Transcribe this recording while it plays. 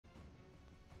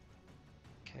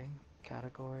Okay,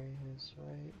 category is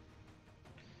right.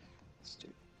 Let's do.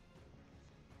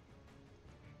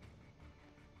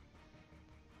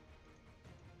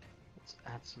 Let's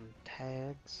add some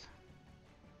tags.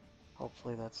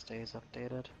 Hopefully that stays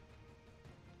updated.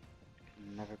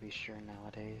 Can never be sure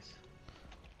nowadays.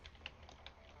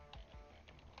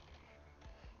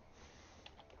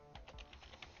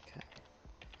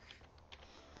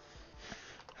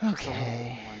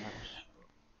 Okay. One more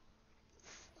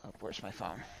Oh, where's my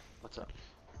phone? What's up?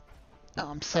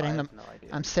 Oh, I have no idea.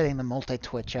 I'm setting the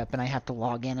multi-twitch up, and I have to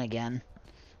log in again.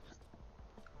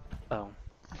 Oh.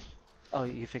 Oh,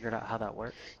 you figured out how that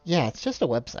works? Yeah, it's just a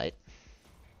website.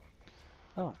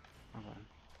 Oh, okay.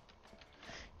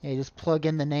 Yeah, you just plug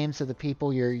in the names of the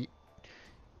people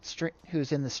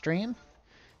who's in the stream,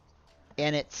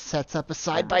 and it sets up a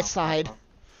side And by it'll pop side, up.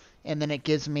 and then it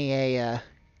gives me a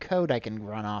code I can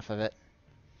run off of it.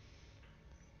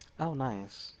 Oh,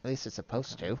 nice. At least it's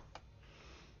supposed Okay.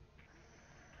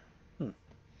 to.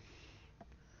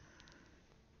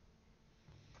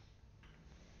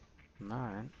 Hmm.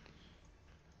 Alright.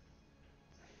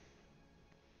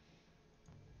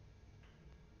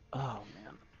 Oh,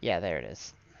 man. Yeah, there it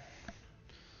is.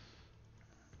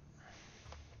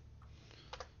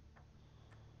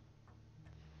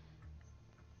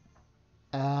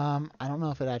 I don't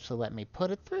know if it actually let me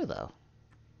put it through, though.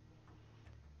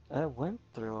 It went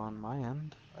through on my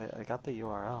end. I got the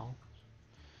URL.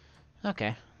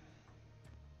 Okay.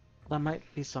 That might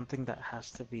be something that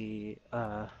has to be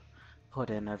put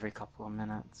in every couple of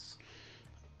minutes.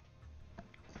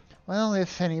 Well,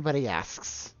 if anybody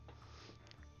asks.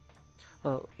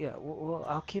 Oh, yeah, well,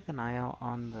 I'll keep an eye out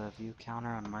on the view counter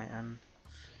on my end,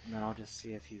 and then I'll just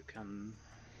see if you can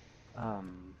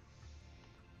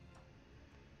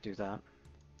do that.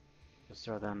 Just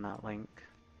throw them that link.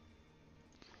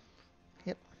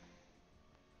 Yep.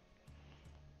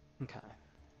 Okay.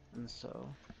 And so,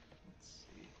 let's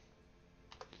see.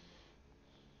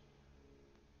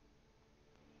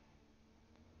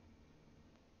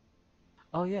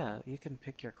 Oh yeah, you can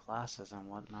pick your classes and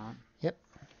whatnot. Yep.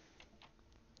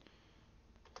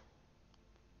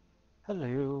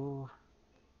 Hello.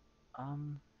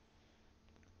 Um.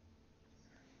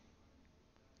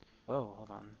 Oh, hold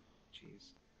on. Jeez.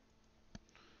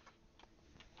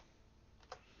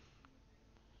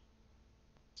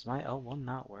 Does my L1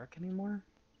 not work anymore?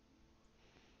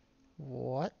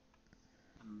 What?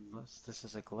 Unless this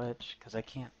is a glitch, because I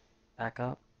can't back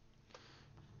up.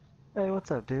 Hey, what's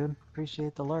up, dude?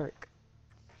 Appreciate the lurk.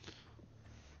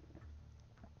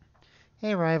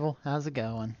 Hey, Rival. How's it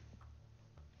going?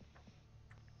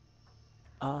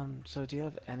 So do you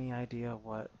have any idea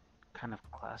what kind of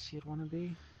class you'd want to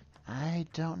be? I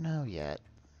don't know yet.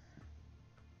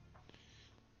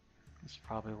 This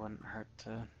probably wouldn't hurt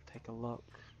to take a look.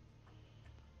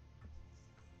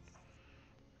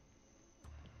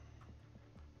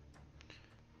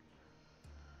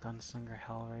 Gunslinger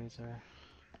Hellraiser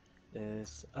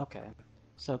is okay.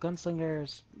 So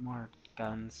Gunslinger's more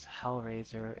guns,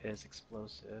 Hellraiser is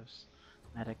explosives,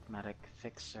 Medic,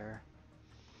 Fixer,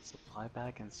 Supply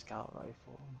Bag and Scout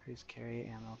Rifle, increase carry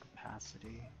ammo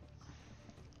capacity.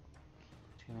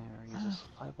 Teammate use a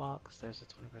supply box, there's a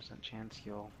 20% chance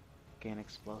you'll gain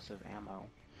explosive ammo.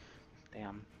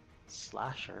 Damn.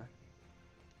 Slasher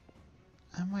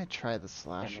I might try the and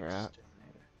slasher out. Exterminator.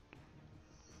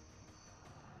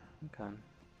 Okay. I'm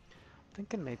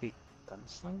thinking maybe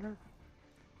Gunslinger?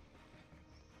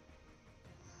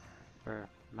 Or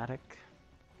Medic,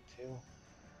 too.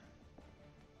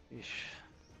 Eesh.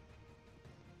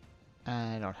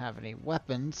 I don't have any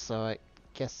weapons, so I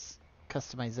guess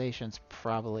customization's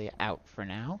probably out for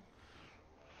now.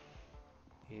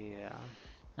 Yeah.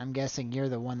 I'm guessing you're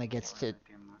the one that gets Can't to... really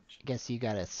do much. Guess you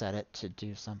gotta set it to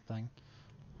do something.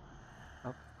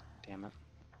 Oh, damn it.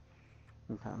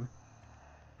 Okay.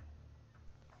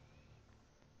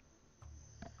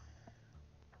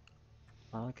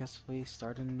 Well, I guess we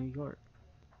start in New York.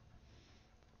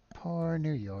 Poor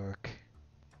New York.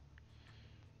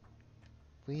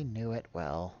 We knew it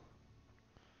well.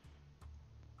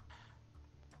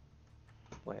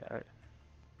 Wait,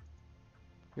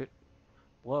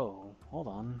 whoa, hold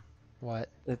on. What?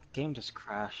 The game just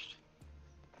crashed.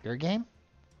 Your game?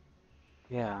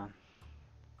 Yeah.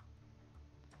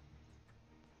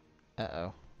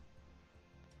 Uh-oh.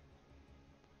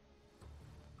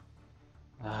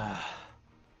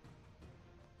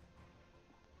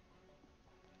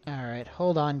 Alright,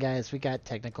 hold on guys, we got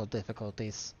technical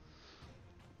difficulties.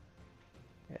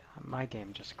 Yeah, my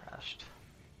game just crashed.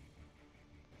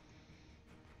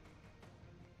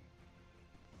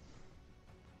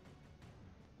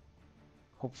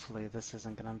 Hopefully this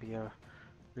isn't gonna be a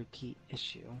repeat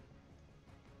issue.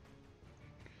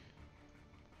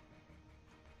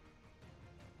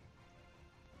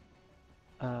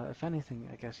 If anything,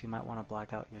 I guess you might want to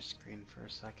black out your screen for a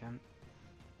second.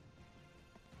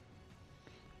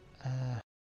 Uh,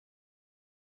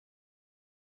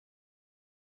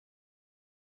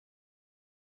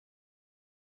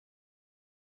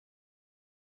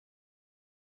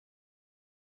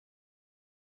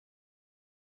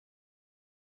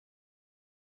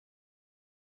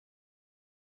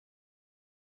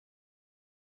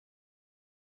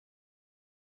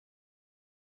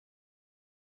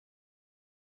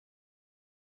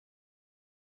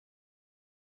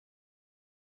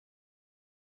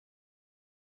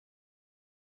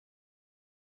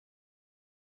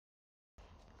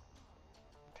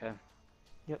 Okay.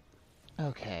 Yep.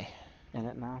 okay. In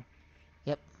it now.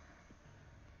 Yep.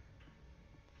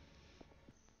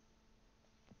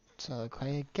 So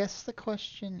I guess the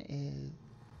question is,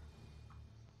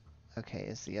 okay,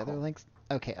 is the other Cool. links?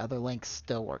 Okay, other links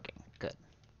still working. Good.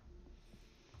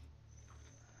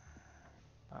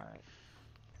 All right.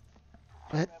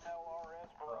 But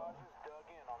Oh.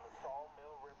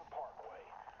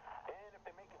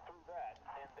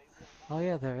 Oh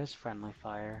yeah, there is friendly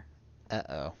fire.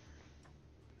 uh-oh.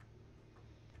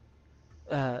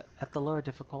 At the lower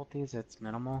difficulties, it's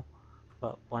minimal,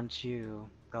 but once you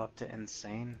go up to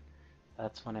insane,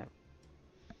 that's when it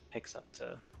picks up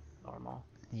to normal.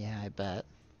 Yeah, I bet.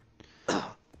 Or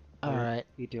All you'll right.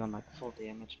 be doing like full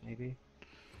damage maybe.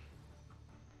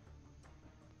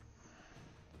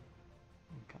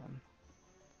 Okay.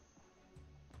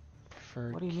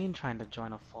 For What do you mean trying to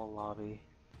join a full lobby?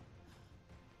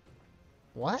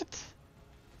 what?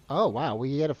 Oh wow,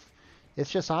 we get a. It's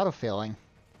just autofilling.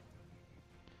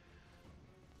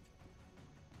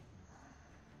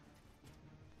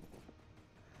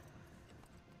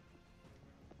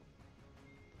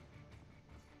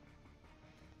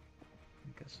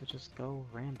 I guess we just go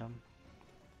random.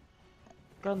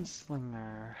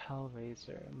 Gunslinger,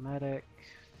 Hellraiser, Medic,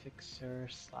 Fixer,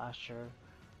 Slasher,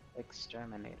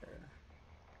 Exterminator.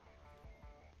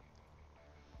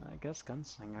 I guess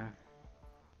Gunslinger.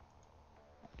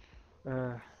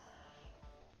 Uh,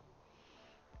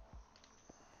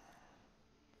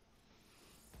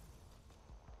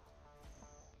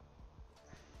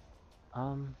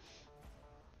 um,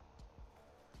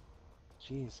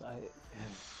 Jeez, I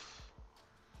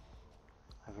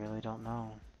really don't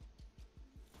know.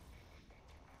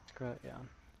 Screw it, yeah.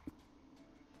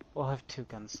 We'll have two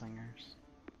gunslingers.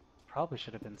 Probably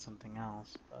should have been something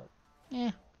else, but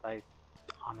Yeah. I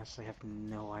honestly have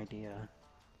no idea.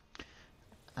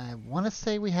 I want to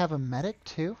say we have a medic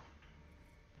too.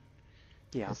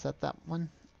 Yeah, Is that one?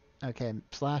 Okay,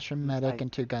 slasher, medic, I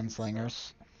and two think so.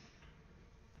 gunslingers.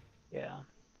 Yeah.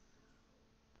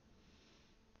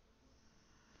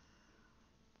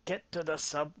 Get to the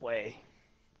subway.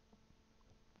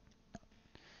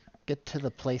 Get to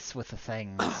the place with the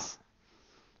things.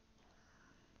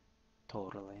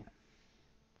 Totally.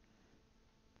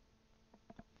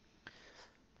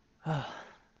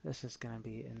 This is gonna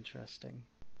be interesting.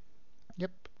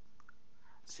 Yep.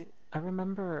 See, I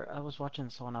remember I was watching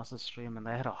someone else's stream and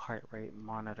they had a heart rate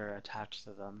monitor attached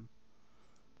to them.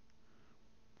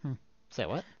 Say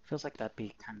what? Feels like that'd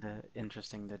be kind of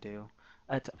interesting to do.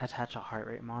 Attach a heart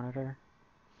rate monitor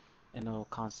and it'll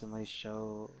constantly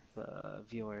show the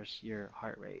viewers your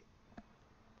heart rate.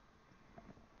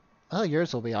 Oh,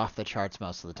 yours will be off the charts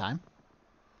most of the time.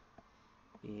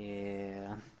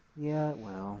 Yeah, yeah,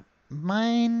 well,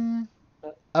 Mine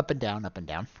but up and down, up and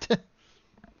down.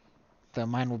 So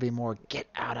mine will be more get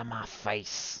out of my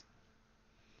face.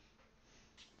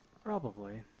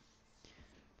 probably.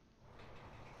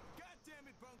 God damn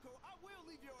it, Bunko! I will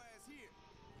leave your ass here.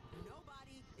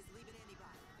 Nobody is leaving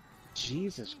anybody.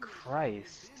 Jesus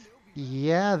Christ.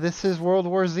 Yeah, this is World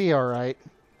War Z, all right.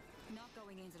 Not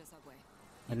going into the subway.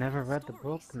 I never read the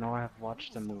book nor have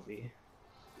watched the movie.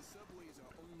 The subway is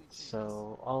our only chance.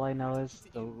 So all I know is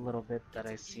the little bit that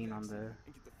I've seen on the And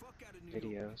get the fuck out of New York,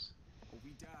 videos. or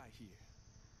we die here.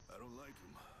 I don't like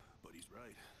him, but he's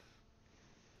right.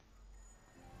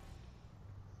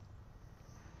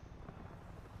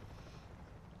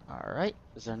 All right.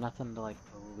 Is there nothing to like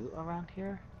loot around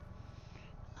here?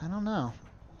 I don't know.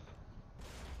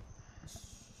 Shh,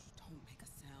 don't make a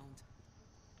sound.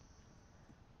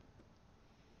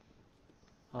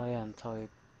 Oh yeah, until we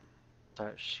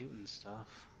start shooting stuff.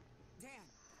 Dan,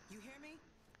 you hear me?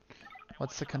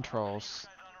 What's the controls?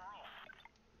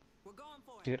 We're going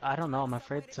for it. Dude, I don't know, I'm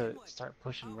afraid Subway to Inwood. start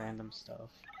pushing Over. random stuff.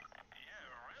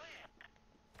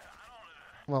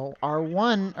 Well,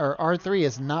 R1 or R3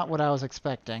 is not what I was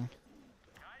expecting.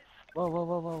 Whoa, whoa,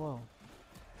 whoa, whoa, whoa.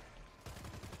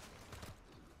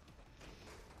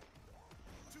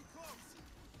 Too close.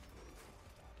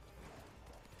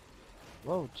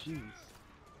 Whoa, jeez.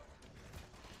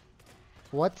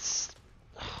 What's...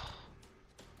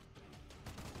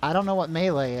 I don't know what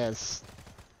melee is.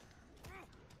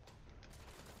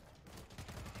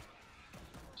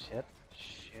 Shit,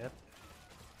 shit.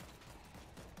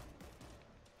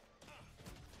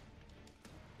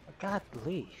 God,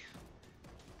 leave.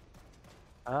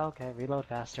 Okay, reload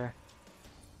faster.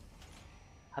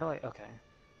 How do I... Okay.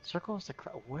 Circle is the...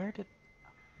 Where did...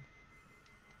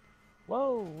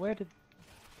 Whoa, where did...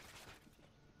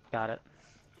 Got it.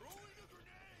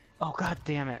 Oh, god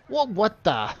damn it. What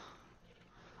the?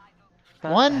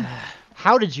 God... One?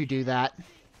 How did you do that?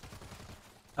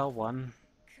 L1.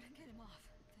 Couldn't get him off.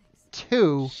 Thanks.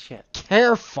 Two? Shit.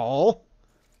 Careful.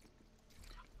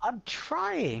 I'm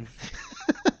trying.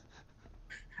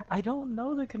 I don't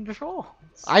know the controls.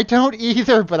 I don't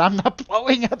either, but I'm not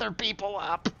blowing other people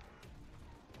up.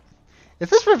 Is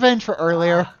this revenge for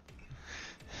earlier?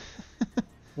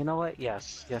 You know what?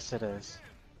 Yes. Yes, it is.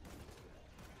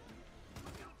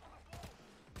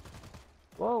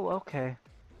 Whoa, okay.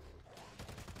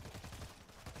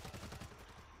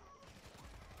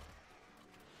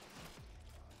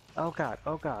 Oh god,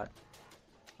 oh god.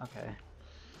 Okay.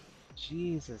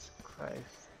 Jesus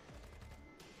Christ.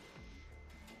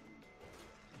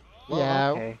 Whoa, Yeah.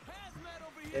 okay. Hazmat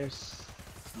over here. There's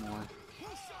more. Who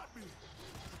shot me?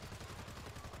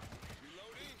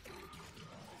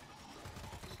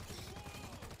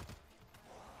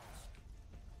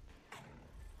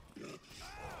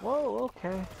 Whoa,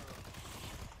 okay.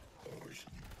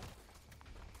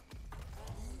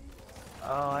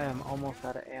 Oh, I am almost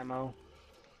out of ammo.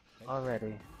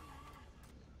 Already.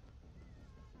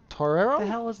 Torero? What the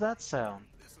hell was that sound?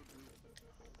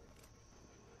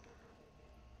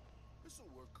 This'll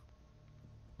work.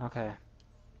 Okay.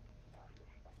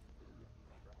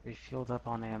 Refueled up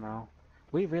on ammo.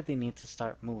 We really need to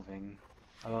start moving.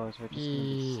 Otherwise we're just gonna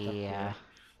be stuck Yeah. here.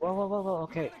 Whoa, whoa, whoa, whoa,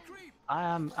 okay.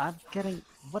 I'm getting...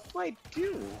 What do I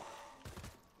do?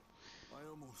 I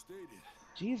almost ate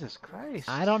it. Jesus Christ.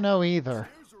 I don't know either.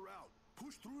 Stairs are out.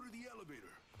 Push through to the elevator.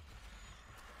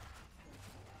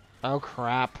 Oh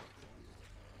crap.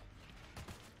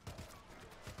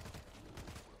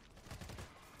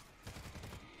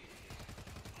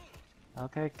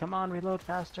 Okay, come on, reload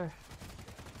faster.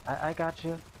 I got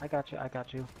you. I got you. I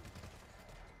got you.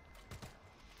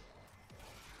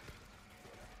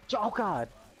 Oh god!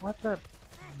 What the...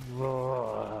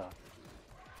 Whoa.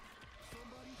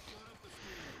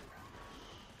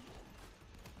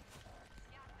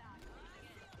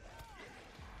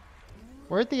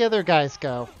 Where'd the other guys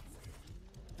go?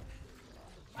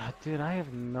 Dude, I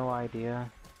have no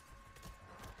idea.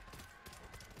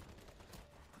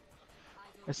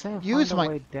 They're saying Use find a my-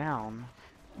 way down.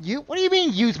 What do you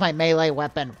mean use my melee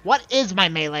weapon? What is my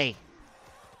melee?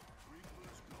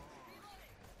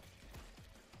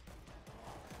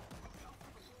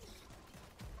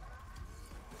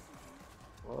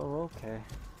 Whoa, okay.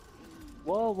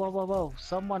 Whoa, whoa, whoa, whoa.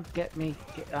 Someone get me.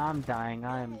 I'm dying.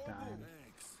 I'm dying.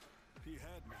 Thanks. He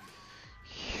had me.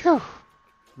 Phew.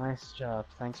 Nice job.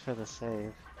 Thanks for the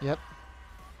save. Yep.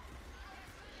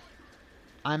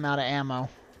 I'm out of ammo.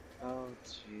 Oh,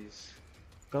 jeez.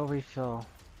 Go refill.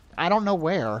 I don't know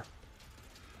where.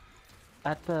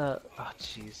 At the... Oh,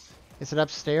 jeez. Is it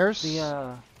upstairs?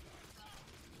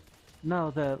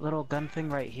 No, the little gun thing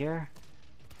right here.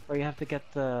 Where you have to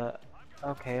get the...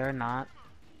 Okay, or not.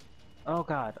 Oh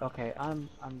god, okay, I'm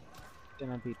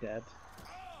gonna be dead.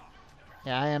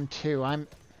 Yeah, I am too.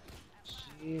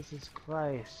 Jesus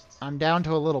Christ. I'm down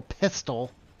to a little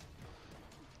pistol.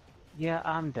 Yeah,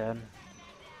 I'm dead.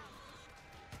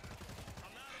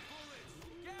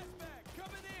 Gas bag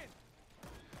coming in.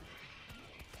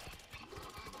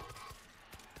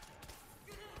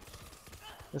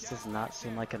 This does not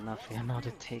seem like enough ammo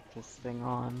to take this thing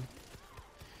on.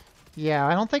 Yeah,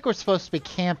 I don't think we're supposed to be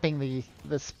camping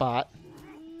the spot.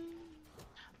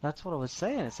 That's what I was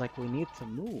saying, it's like we need to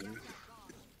move.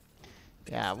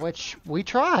 Yeah, which we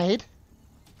tried.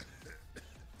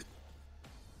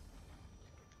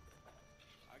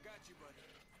 I got you, buddy.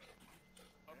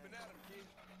 Up and at him, kid.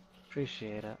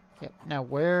 Appreciate it. Yep. Now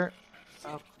where?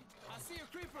 Oh, I see a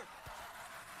creeper.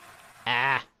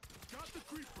 Ah. Got the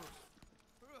creeper.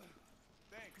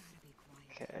 Thanks. Be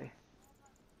quiet. okay.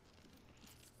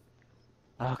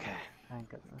 Okay, thank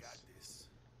goodness. Got this.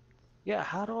 Yeah,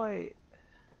 how do I...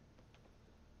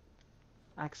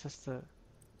 access the...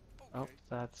 Oh, Okay.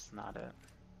 that's not it.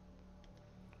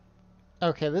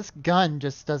 Okay, this gun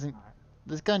just doesn't. Alright.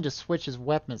 This gun just switches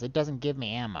weapons. It doesn't give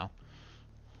me ammo.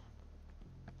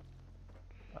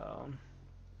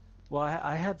 Well,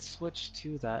 I had switched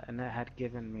to that, and it had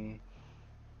given me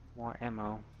more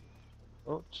ammo.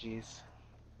 Oh, jeez.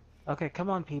 Okay, come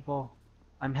on, people.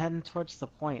 I'm heading towards the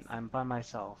point. I'm by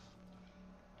myself.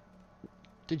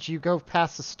 Did you go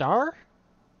past the star?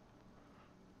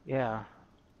 Yeah.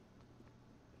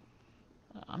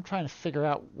 I'm trying to figure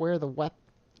out where the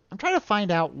I'm trying to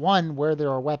find out, one, where there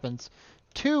are weapons,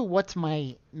 two, what's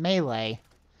my melee,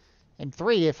 and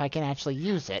three, if I can actually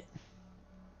use it.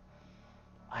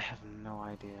 I have no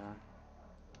idea.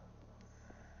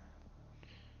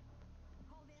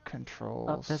 Oh, there's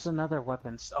Controls. another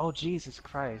weapon. Oh, Jesus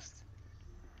Christ.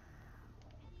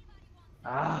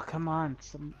 Ah, come on.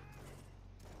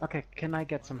 Okay, can I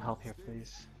get some help here,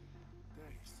 please?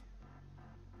 Thanks.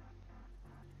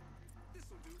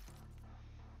 This'll do.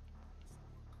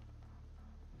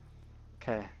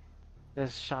 Okay.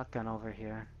 There's shotgun over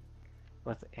here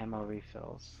with ammo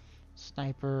refills.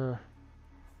 Sniper.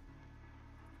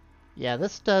 Yeah,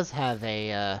 this does have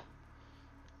a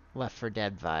Left 4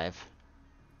 Dead vibe.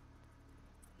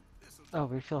 Oh,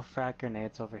 refill frag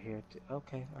grenades over here too.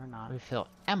 Okay, or not. Refill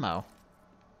ammo.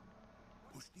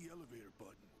 Push the elevator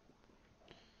button.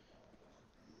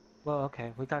 Well,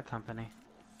 okay, we got company.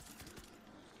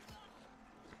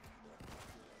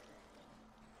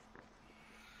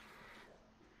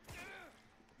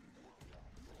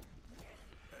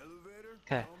 Elevator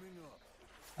Okay, coming up.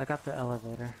 I got the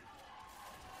elevator.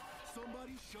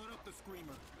 Somebody shut up the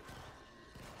screamer.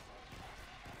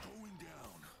 Going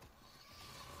down.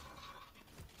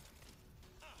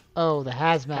 Oh, the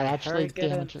hazmat Okay, actually hurry, get in.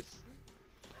 damages.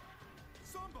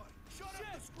 Somebody shut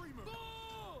up the screamer.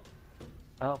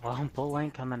 Oh, well, bull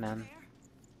ain't coming in.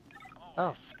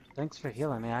 Oh, thanks for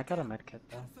healing me. I got a medkit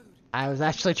though. I was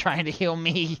actually trying to heal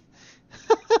me.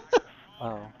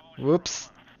 Oh,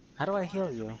 Whoops. how do I heal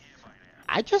you?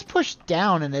 I just pushed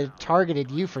down and it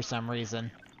targeted you for some reason.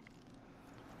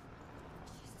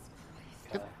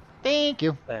 Okay, Thank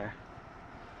you. there.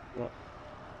 Yep.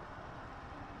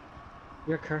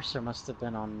 Your cursor must have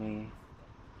been on me.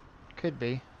 Could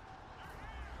be.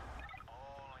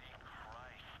 Holy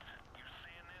Christ. You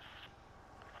seeing this?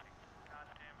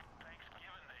 Goddamn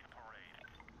Thanksgiving Day parade.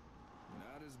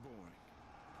 Not as boring.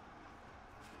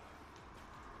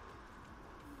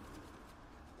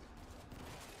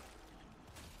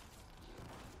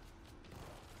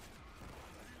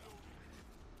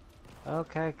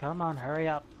 Okay, come on, hurry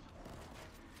up.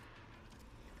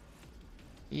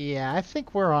 Yeah, I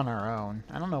think we're on our own.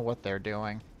 I don't know what they're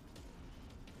doing.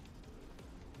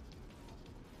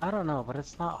 I don't know, but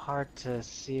it's not hard to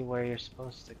see where you're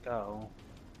supposed to go.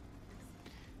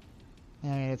 I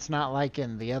mean, it's not like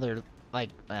in the other, like,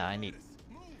 I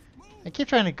keep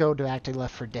trying to go to actually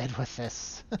Left 4 Dead with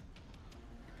this.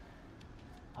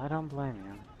 I don't blame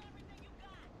you.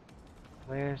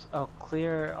 Where's... Oh,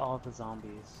 clear all the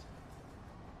zombies.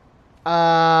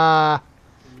 Where?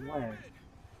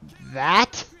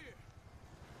 That?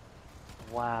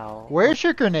 Wow. Where's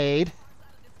your grenade?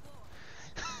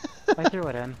 I threw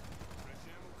it in.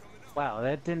 Wow,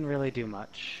 that didn't really do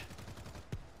much.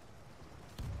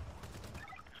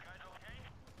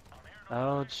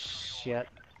 Oh, shit.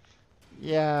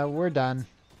 Yeah, we're done.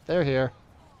 They're here.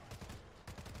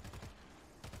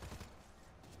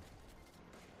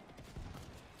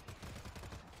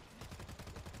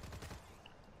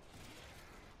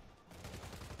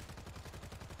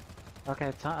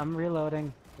 Okay, I'm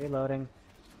reloading. Reloading.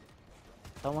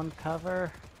 Someone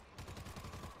cover.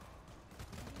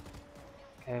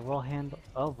 Okay, we'll handle...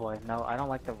 Oh boy, no, I don't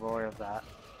like the roar of that.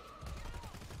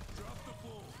 Drop the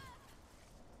bull.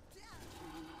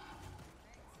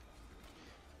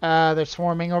 They're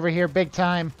swarming over here big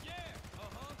time. Yeah,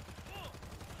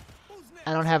 Who's next?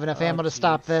 I don't have enough Oh, ammo to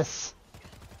stop jeez. this.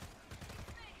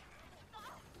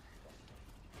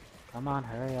 Come on,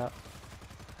 hurry up.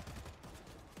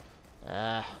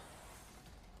 Uh,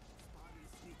 Spotted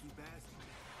a sneaky bastard.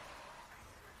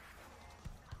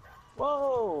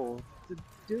 Whoa! The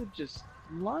dude just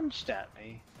lunged at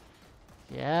me.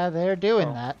 yeah, they're doing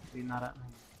Oh, that. maybe not at me.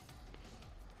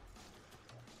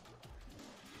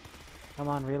 Come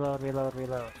on, reload, reload,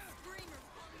 reload.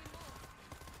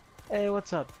 Hey,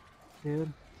 what's up,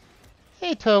 dude?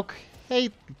 Hey, Toke. Hey,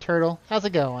 Turtle. How's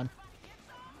it going?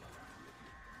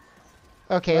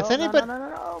 Okay, No, has no, anybody... no, no,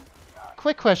 no, no.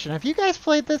 Quick question. Have you guys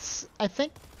played this? I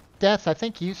think... Death, I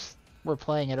think you were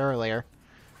playing it earlier.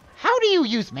 How do you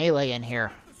use melee in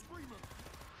here? The screamer.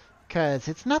 Because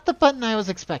it's not the button I was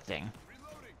expecting.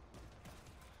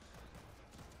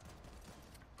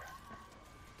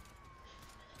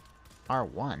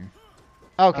 Reloading. R1.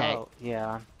 Okay. Oh,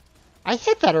 yeah. I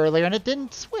hit that earlier and it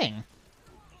didn't swing.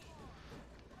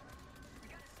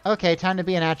 Okay, time to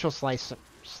be an actual slasher.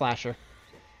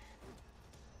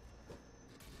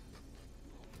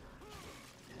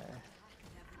 Okay.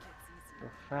 The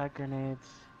frag grenades.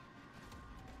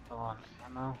 Go on,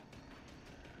 ammo.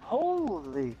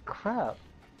 Holy crap!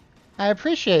 I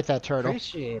appreciate that, Turtle.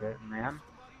 Appreciate it, man.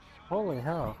 Holy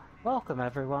hell. Welcome,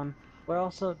 everyone. We're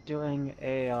also doing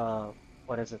a,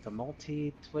 what is it, the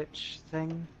multi-Twitch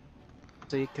thing?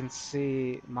 So you can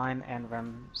see mine and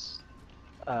Rem's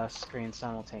screen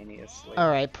simultaneously.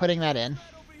 Alright, putting that in.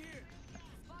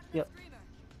 Yep.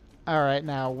 Alright,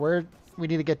 now we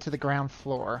need to get to the ground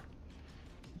floor.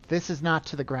 This is not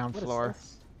to the ground What is floor.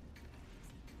 this?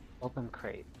 Open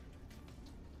crate.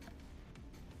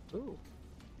 Ooh.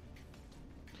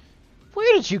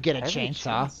 Where did you get a Heavy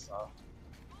chainsaw?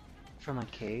 From a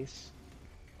case.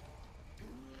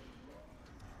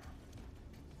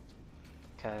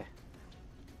 Okay.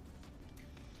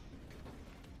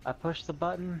 I push the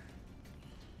button.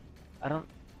 I don't...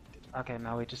 Okay,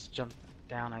 now we just jump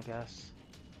down, I guess.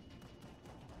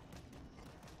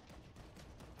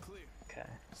 Clear. Okay.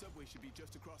 Subway should be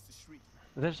just across the street.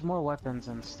 There's more weapons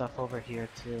and stuff over here,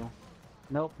 too.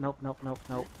 Nope, nope, nope, nope,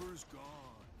 nope. Paper's gone.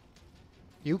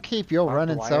 You keep your Barbed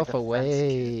running wire self defense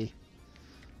away.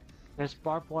 There's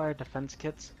barbed wire defense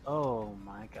kits. Oh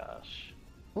my gosh.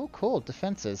 Oh, cool.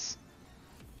 Defenses.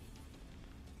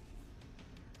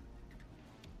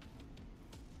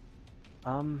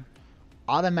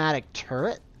 Automatic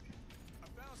turret? I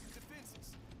found some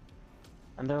defenses.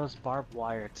 And there was barbed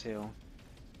wire, too.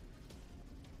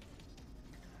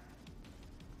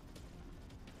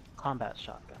 Combat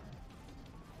shotgun.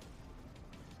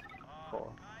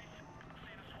 Cool.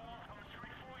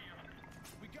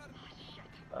 We got him.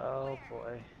 Oh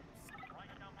boy.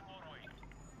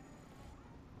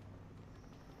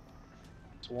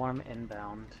 Swarm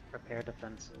inbound. Prepare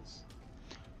defenses.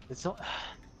 It's so...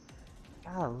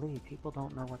 Golly, people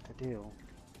don't know what to do.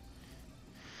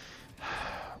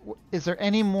 Is there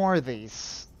any more of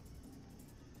these?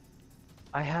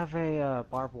 I have a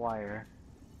barbed wire.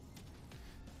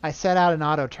 I set out an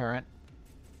auto turret.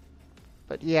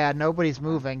 But yeah, nobody's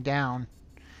moving down.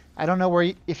 I don't know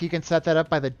where if you can set that up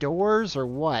by the doors or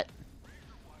what.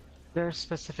 There are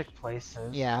specific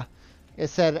places. Yeah. It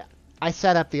said I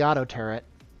set up the auto turret.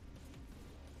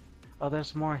 Oh,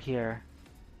 there's more here.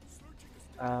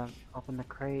 Open the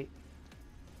crate.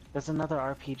 There's another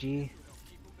RPG.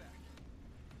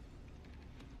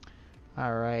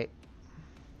 Alright.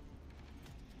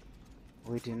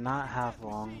 We do not have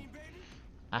long.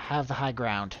 I have the high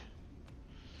ground.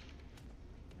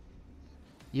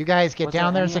 You guys get Was there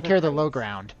down there and any other secure the low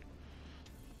crates?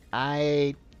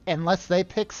 ground. Unless they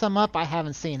pick some up, I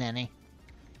haven't seen any.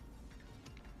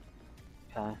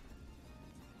 Okay.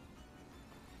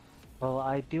 Well,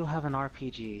 I do have an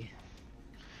RPG.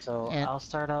 So And- I'll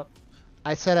start up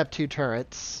I set up 2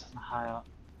 turrets. high up.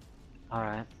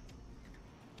 Alright.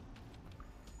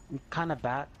 I'm kinda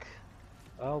back.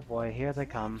 Oh boy, here they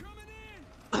come.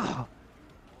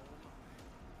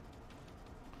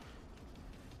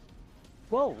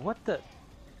 Whoa, what the?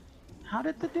 How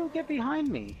did the dude get behind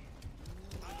me?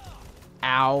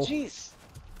 Ow. Jeez.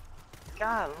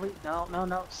 Golly, no, no,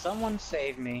 no. Someone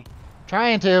save me.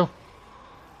 Trying to.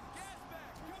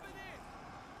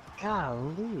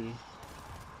 Golly.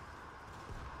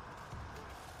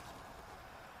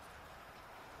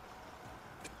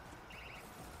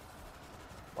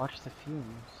 Watch the fumes.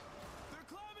 They're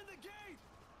climbing the gate.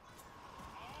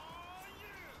 Oh yeah,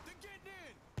 they're getting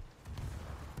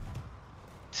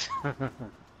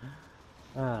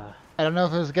in. I don't know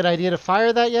if it was a good idea to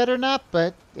fire that yet or not,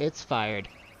 but it's fired.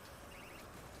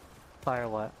 Fire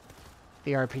what?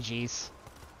 The RPGs.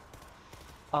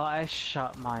 Oh, I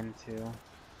shot mine too.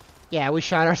 Yeah, we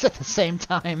shot ours at the same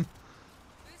time.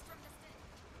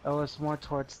 It was more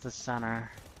towards the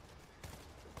center.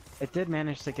 It did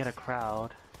manage to get a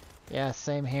crowd. Yeah,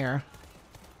 same here.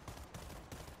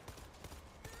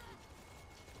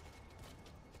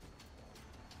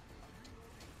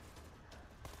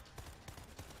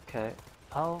 Okay,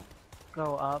 I'll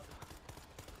go up.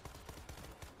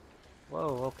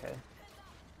 Whoa, okay.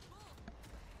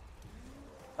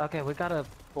 Okay, we got a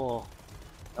bull.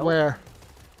 Oh. Where?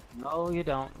 No, you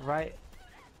don't. Right.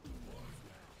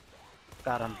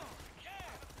 Got him.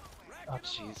 Oh,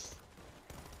 jeez.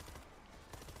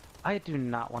 I do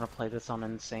not want to play this on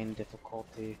insane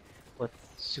difficulty with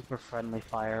super friendly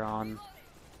fire on.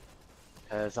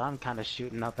 Because I'm kind of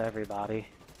shooting up everybody.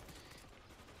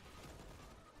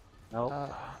 Nope.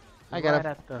 I got Right a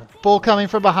at the... bull coming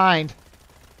from behind.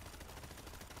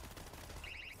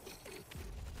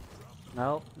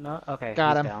 Nope, no. Okay,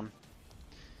 Got he's him. down.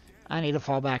 I need to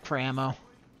fall back for ammo.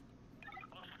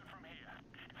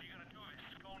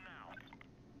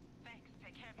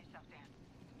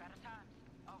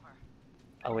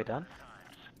 Are we done?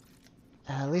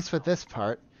 At least with this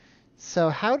part. So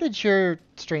how did your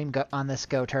stream go on this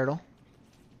go, Turtle?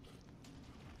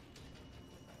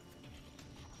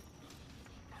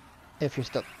 If you're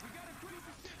still...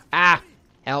 Ah!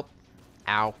 Help.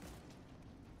 Ow.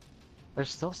 There's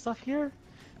still stuff here?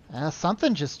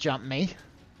 Something just jumped me.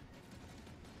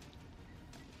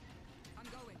 I'm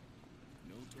going.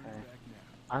 No turning Okay. back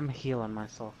now. I'm healing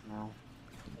myself now.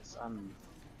 Because I'm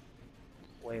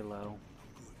way low.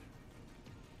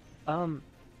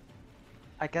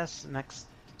 I guess next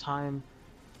time,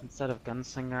 instead of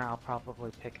Gunslinger, I'll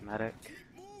probably pick Medic. Keep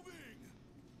moving.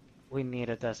 We need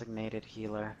a designated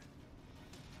healer.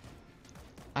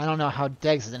 I don't know how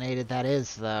designated that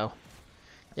is, though.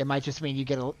 It might just mean you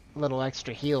get a little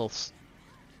extra heals.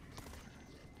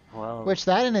 Well, Which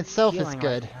that in itself is healing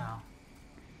good. right now.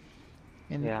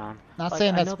 And Yeah. not Like,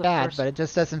 saying I that's know the bad, first- but it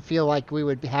just doesn't feel like we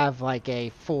would have like a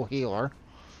full healer.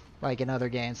 Like in other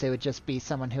games, it would just be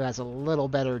someone who has a little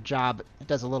better job,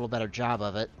 does a little better job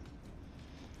of it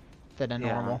than a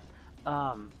normal.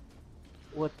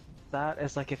 With that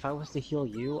is like if I was to heal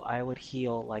you, I would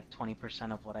heal like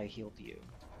 20% of what I healed you.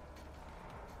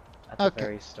 At the Okay.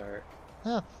 very start.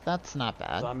 Oh, that's not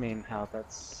bad. So I mean, how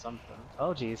that's something.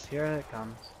 Oh geez, here it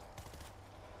comes.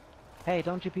 Hey,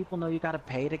 don't you people know you gotta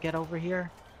pay to get over here?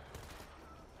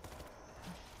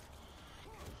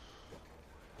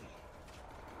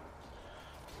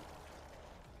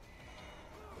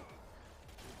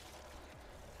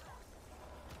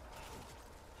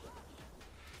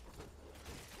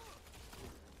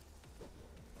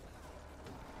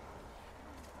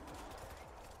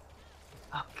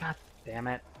 Oh god damn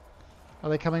it. Are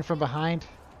they coming from behind?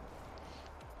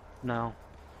 No.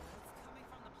 Coming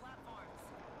from the platforms.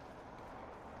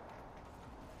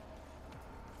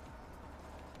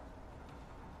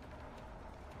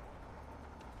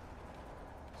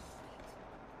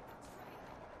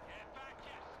 Get back,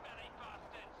 you smelly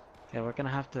bastards! Okay, we're gonna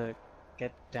have to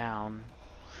get down.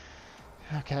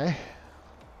 Okay.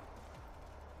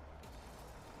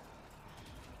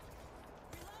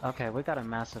 Okay, we got a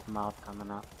massive mob coming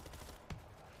up.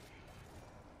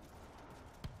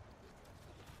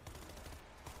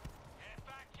 Get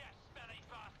back, you smelly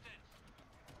bastards!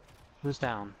 Who's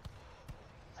down?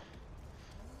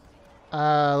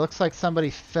 Looks like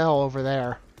somebody fell over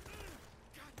there.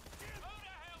 Who the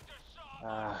hell just shot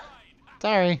Uh, mine?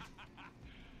 Sorry.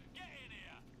 Get in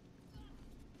here!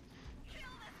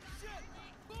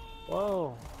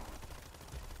 Whoa!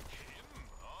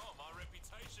 Oh, my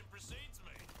reputation precedes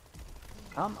me.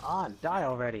 Come on, die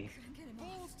already. Couldn't get him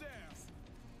off. Bulls down.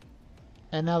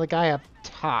 And now the guy up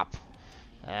top.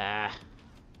 Ah.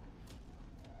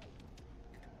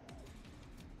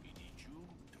 We need you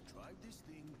to drive this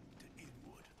thing to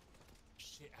Inwood.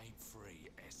 Shit ain't free,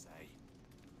 SA.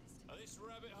 This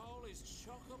rabbit hole is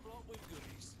chock-a-block with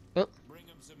goodies. Oh. Bring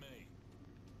them to me.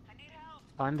 I need help.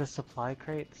 Find the supply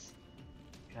crates.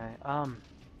 Okay,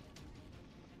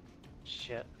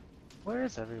 shit. Where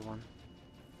is everyone?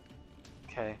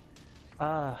 Okay.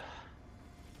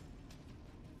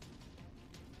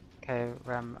 Okay,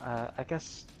 Rem, I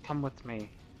guess come with me.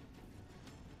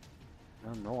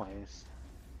 No noise.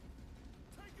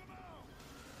 Take them out.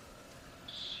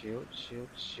 Shoot, shoot,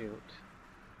 shoot.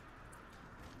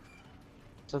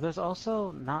 So there's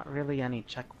also not really any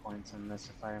checkpoints in this,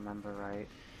 if I remember right.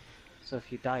 So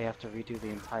if you die, you have to redo the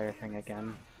entire thing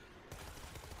again.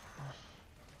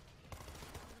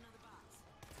 Another box.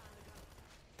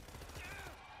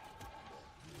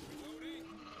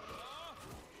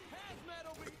 Hazmat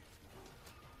over here.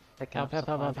 Pick Help, out help,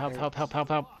 help, help, supply help, help, help, crates. help,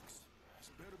 help. This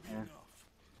better be Yeah. enough.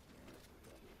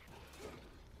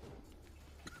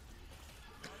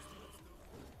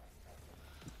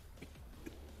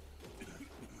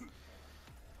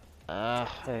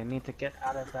 Okay, need to get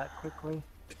out of that quickly.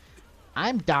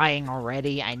 I'm dying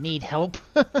already. I need help.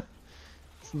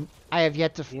 I have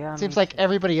yet to... Yeah, seems me like too.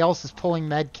 everybody else is pulling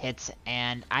med kits,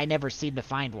 and I never seem to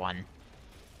find one.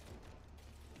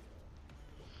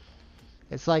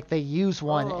 It's like they use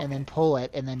one Oh, and then okay. pull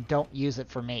it, and then don't use it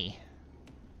for me.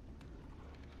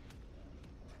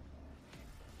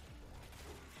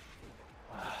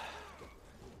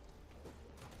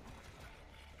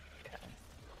 Okay.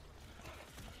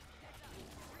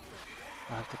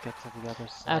 I have to get to the other Ah,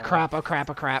 side. crap, oh crap,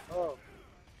 oh crap. Oh.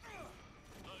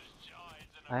 Those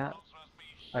giants in the I, box must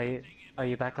be are you shitting in are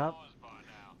you their back up? drawers by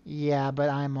now. Yeah, but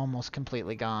I'm almost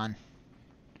completely gone.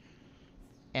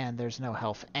 And there's no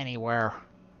health anywhere.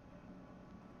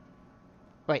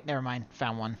 Wait, never mind.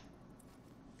 Found one.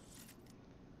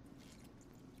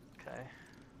 Okay.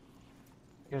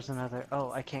 Here's another.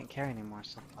 Oh, I can't carry any more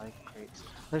supply crates.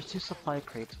 There's 2 supply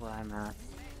crates where I'm at.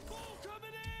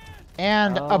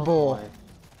 And a Oh bull. boy.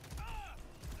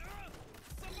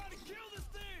 Somebody kill this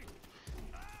thing!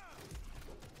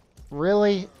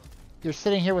 Really? You're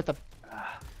sitting here with a...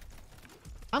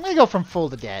 I'm gonna go from full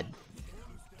to dead.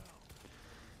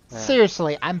 Yeah.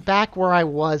 Seriously, I'm back where I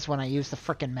was when I used the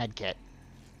frickin' medkit.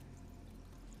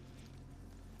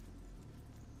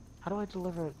 How do I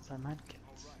deliver the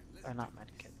medkits? Or not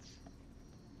medkits.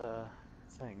 The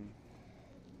thing.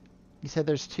 You said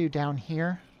there's 2 down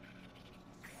here?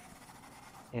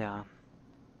 Yeah.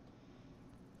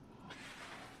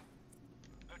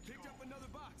 I picked up another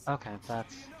box. Okay,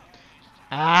 that's...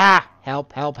 Ah!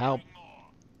 Help, help, help.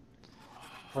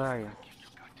 Where are you?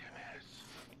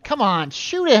 Come on,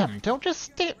 shoot him! Don't just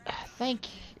stay... Thank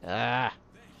you. Ah.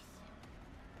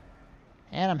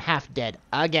 And I'm half dead.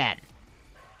 Again.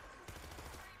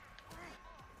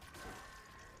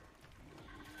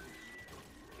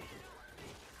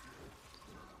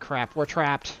 Crap, we're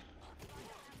trapped.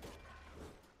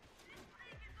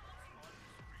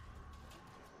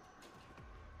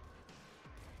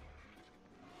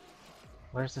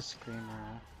 Where's the screamer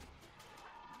at?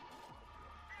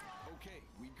 Okay,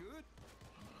 we good?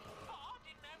 I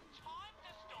didn't have time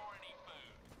to store any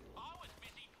food. I was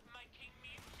busy making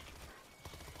music.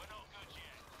 We're not good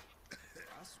yet.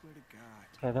 I swear to God.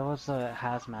 Okay, there was a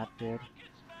hazmat dude.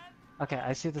 Okay,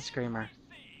 I see the screamer.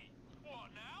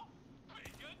 What now?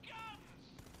 Bring your guns!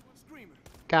 Screamer.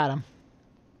 Got him.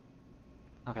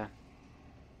 Okay.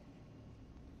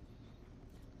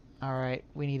 Alright,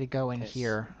 we need to go in Okay,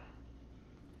 here.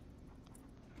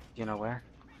 Do you know where?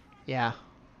 Yeah.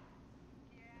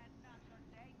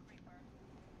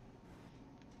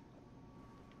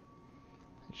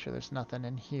 Make sure there's nothing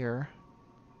in here.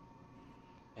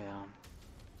 Yeah.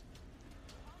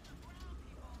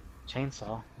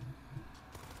 Chainsaw.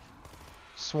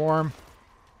 Swarm.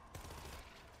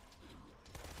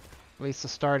 At least the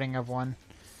starting of one.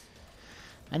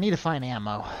 I need to find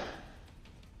ammo.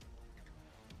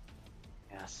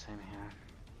 Yeah, same here.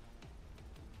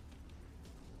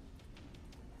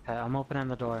 Okay, I'm opening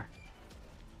the door.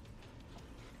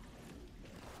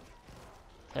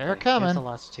 They're Okay, Here's coming. the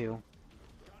last 2.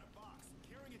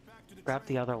 Grab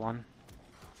the other one.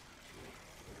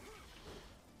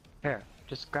 Here,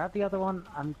 just grab the other one.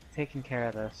 I'm taking care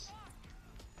of this.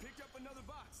 Picked up another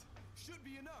box. Should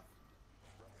be enough.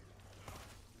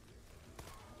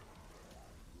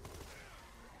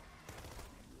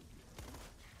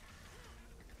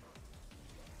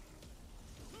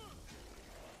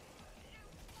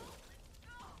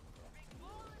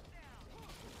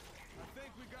 I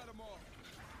think we got them all.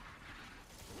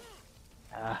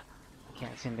 I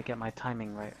can't seem to get my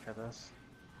timing right for this.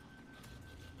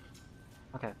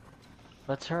 Okay,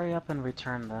 let's hurry up and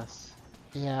return this.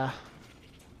 Yeah.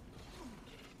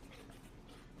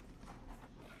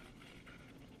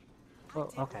 Oh,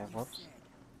 okay, whoops.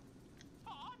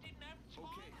 I didn't have time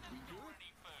Okay, to we store good?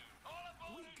 any food.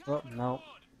 All aboard Oh, no.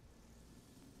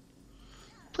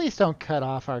 Please don't cut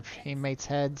off our teammates'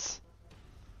 heads.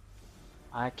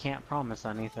 I can't promise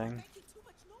anything. Making too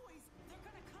much noise. They're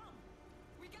gonna come.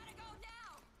 We gotta go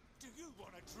now. Do you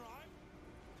want to try?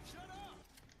 Shut up!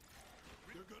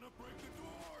 They're gonna break the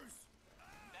doors!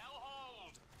 Now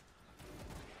hold.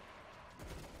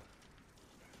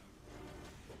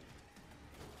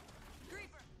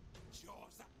 Creeper.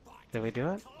 Jaws that bite. Did we do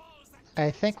it? Claws that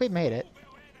I think we made it.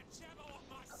 beware the devil of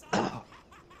my son.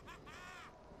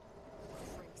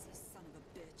 Crazy son of a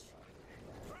bitch.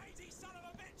 Crazy son of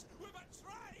a bitch with a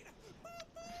train.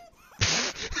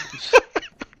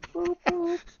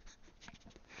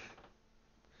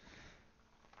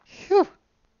 Phew.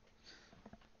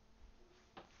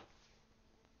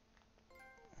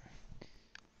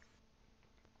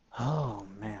 Oh,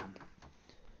 man.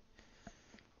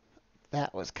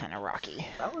 That was kind of rocky.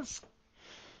 That was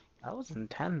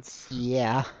intense.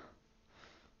 Yeah.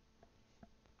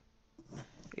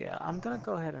 Yeah, I'm gonna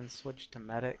go ahead and switch to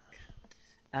medic.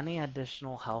 Any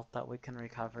additional health that we can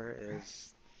recover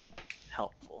is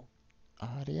helpful.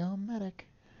 Audio medic.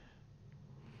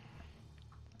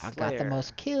 I got the Slayer.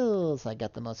 most kills. I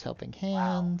got the most helping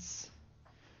hands.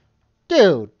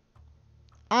 Dude,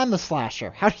 I'm the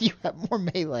slasher. How do you have more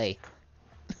melee?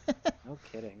 No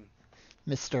kidding.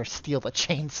 Mr. Steal the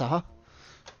Chainsaw.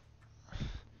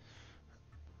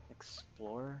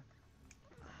 Explore.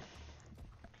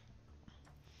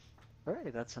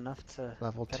 Alright, that's enough to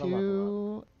Level get a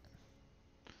level 2.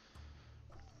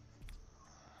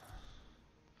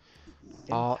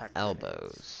 up. All Impact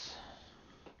elbows.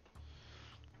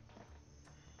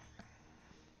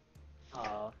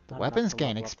 grenades. The Not enough weapons to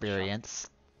gain level up the shotgun. experience.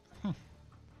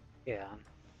 Yeah,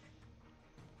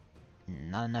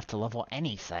 Not enough to level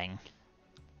anything.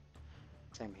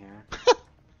 same here.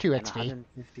 2 And XP.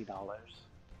 $150.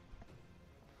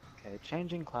 Okay,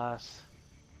 changing class.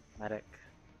 Medic.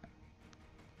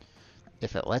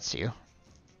 If it lets you.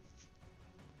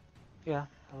 Yeah,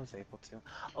 I was able to.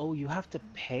 Oh, you have to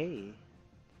pay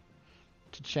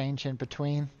To change in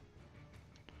between.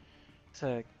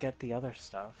 to get the other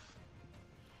stuff.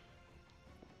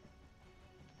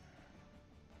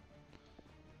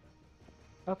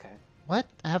 Okay, What?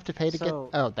 I have to pay to get... so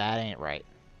Oh, that ain't right.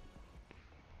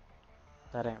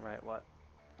 that ain't right. What?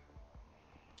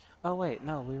 Oh wait,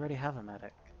 no, we already have a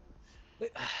medic.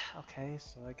 Wait, okay,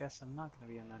 so I guess I'm not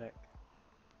gonna be a medic.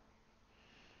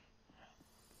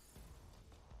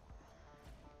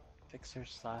 Fixer,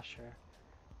 slasher,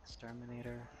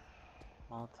 exterminator,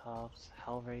 Molotovs,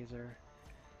 Hellraiser,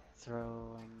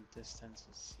 throwing distance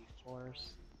is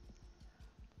C4s.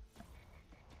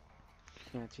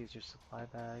 Units use your supply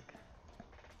bag.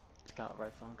 Scout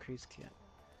rifle increase kit.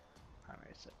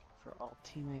 Primary set for all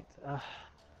teammates.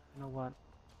 You know what?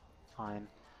 Fine.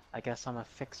 I guess I'm a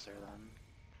fixer then.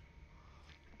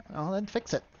 Well, then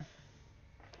fix it.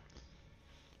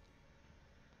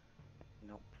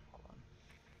 Nope. Hold on.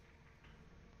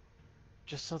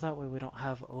 Just so that way we don't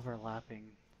have overlapping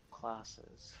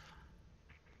classes.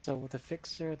 So with the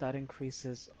fixer, that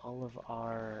increases all of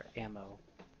our ammo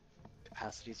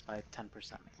capacities by 10%.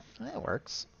 That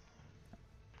works.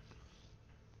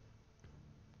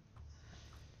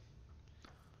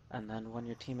 And then when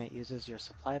your teammate uses your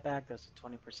supply bag, there's a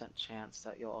 20% chance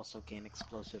that you'll also gain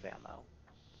explosive ammo.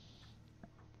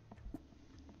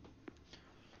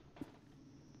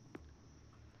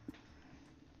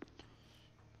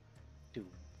 Doom.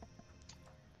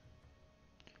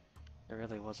 There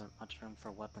really wasn't much room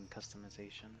for weapon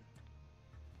customization.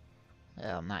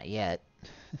 Well, not yet.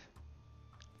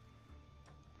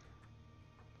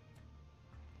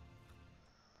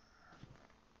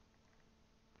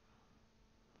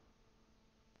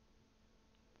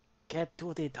 Get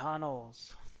to the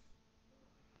tunnels!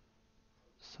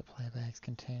 Supply bags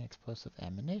contain explosive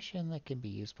ammunition that can be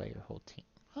used by your whole team.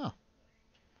 Huh.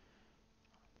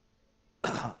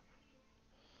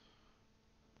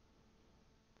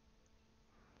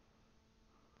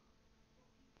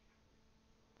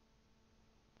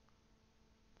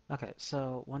 Okay,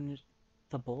 so when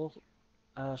the bull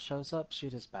shows up,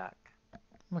 shoot his back.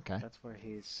 Okay. That's where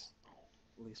he's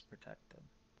least protected.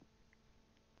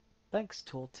 Thanks,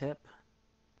 tooltip,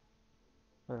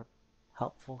 for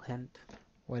helpful hint.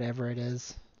 Whatever it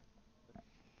is.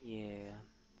 Yeah.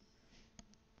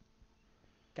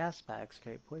 Gas bags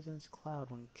create poisonous cloud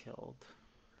when killed.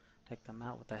 Take them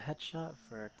out with a headshot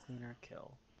for a cleaner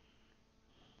kill.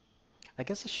 I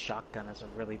guess a shotgun is a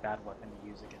really bad weapon to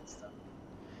use against them.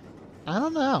 I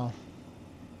don't know.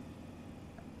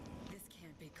 This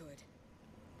can't be good.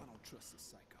 I don't trust this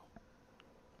psycho.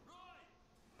 Roy!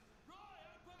 Roy,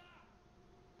 open up!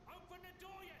 Open the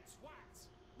door, you twat!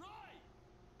 Roy!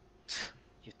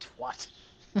 You twat.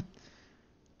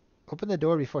 Open the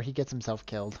door before he gets himself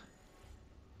killed.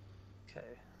 Okay,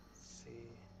 let's see.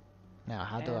 Now,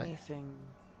 how do I... Anything...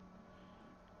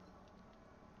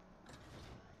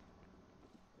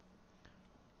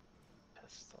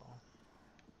 Pistol.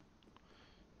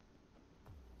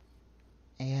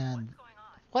 And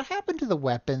what happened to the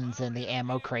weapons and the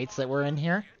ammo crates that were in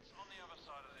here? On the other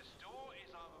side of this door is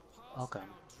either Okay.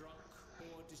 Drunk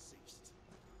or deceased.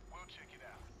 we'll check it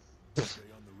out. Stay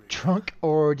on the rig. Drunk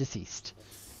or deceased.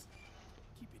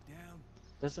 Keep it down.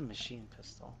 There's a machine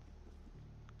pistol.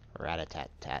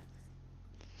 Rat-a-tat-tat.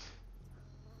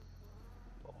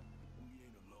 We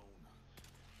ain't alone.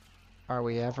 Are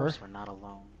we Of ever? course we're not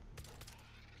alone.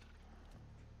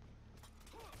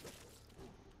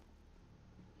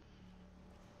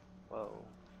 Whoa.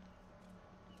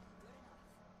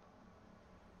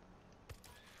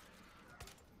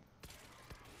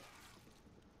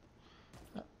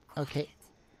 Okay.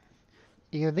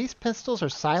 Either these pistols are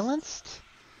silenced,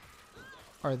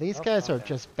 or these Oh, guys are okay.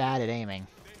 just bad at aiming.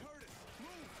 They heard it.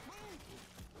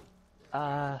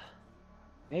 Move! Move!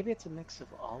 Maybe it's a mix of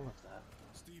all of that.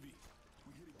 Stevie,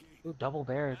 we hit a gate. Ooh,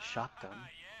 double-barreled shotgun.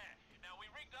 Yeah. Now we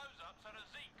rigged those up so the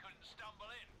Zeke couldn't stumble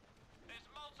in. There's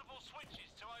multiple switches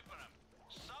to open them.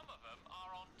 Some of them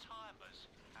are on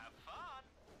timers. Have fun.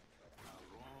 Not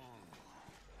wrong.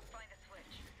 Find a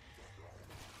switch.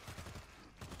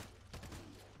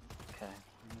 Okay,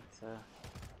 I need to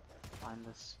find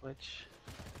the switch.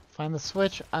 Find the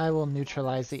switch, I will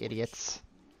neutralize the idiots.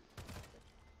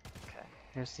 Okay,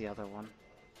 here's the other one.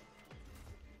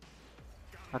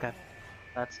 Okay,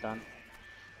 that's done.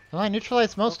 Well, I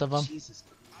neutralized most of them. Jesus.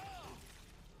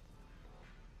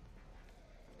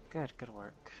 Good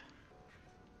work.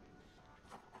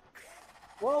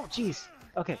 Whoa, jeez.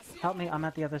 Okay, help me. I'm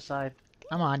at the other side.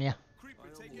 I'm on you. Creeper,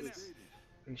 take it out.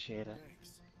 Appreciate it.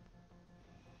 Thanks.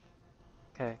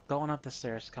 Okay, going up the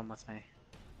stairs. Come with me.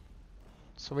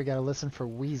 So we gotta listen for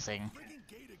wheezing. Friggin'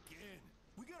 gate again.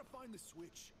 We gotta find the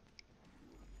switch.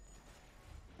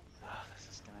 Oh, this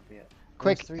is gonna be it.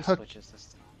 Quick, There's 3 hook- switches this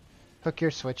time. Hook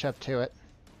your switch up to it.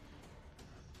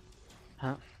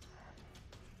 Huh?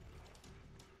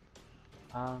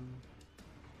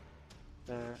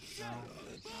 There. No,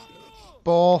 there's not.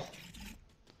 Bull.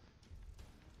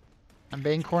 I'm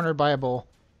being cornered by a bull.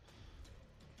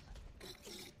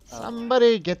 Oh.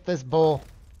 Somebody get this bull.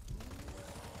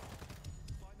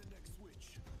 Find the next switch.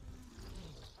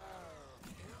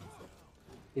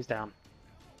 He's down.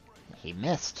 He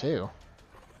missed too.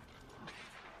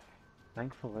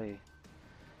 Thankfully.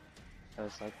 I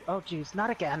was like, oh jeez, not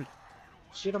again!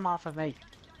 Shoot him off of me!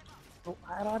 Oh,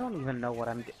 I don't even know what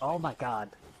I'm oh my god.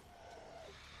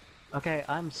 Okay,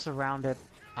 I'm surrounded.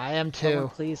 I am Someone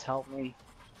too. please help me.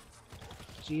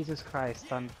 Jesus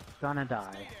Christ, I'm gonna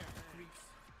die.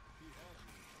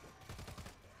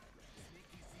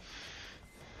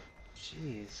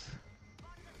 Jeez.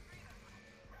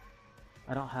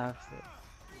 I don't have the...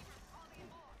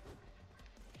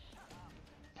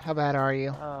 How bad are you?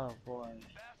 Oh boy.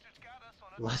 Bastards got us on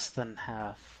a Less than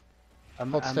half.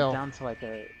 I'm Hold still. down to like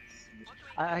a...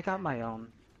 I got my own.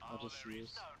 I'll just there is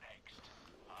use... no next.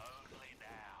 Only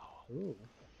now. Ooh.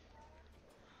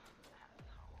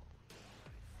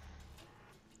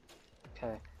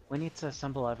 Okay, we need to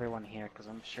assemble everyone here because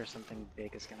I'm sure something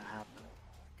big is gonna happen.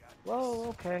 Whoa,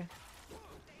 okay. I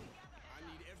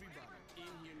need everybody in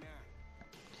here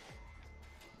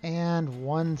now. And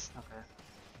one's Okay.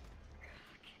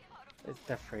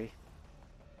 They're free.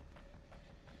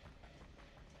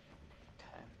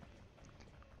 Okay.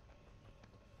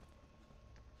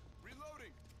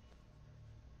 Reloading.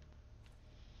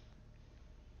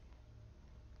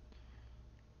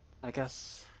 I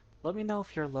guess... Let me know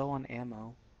if you're low on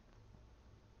ammo.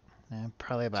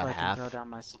 probably So about I can half. throw down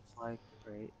my supply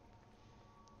crate.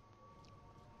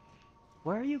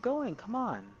 Where are you going? Come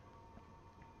on.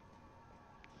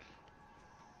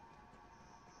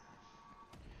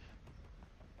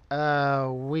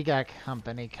 We got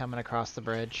company coming across the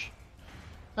bridge.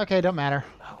 Okay, don't matter.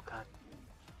 Oh god.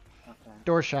 Okay.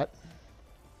 Door shut.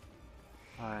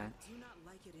 Alright. Do not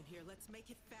like it in here. Let's make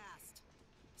it fast.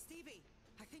 Stevie,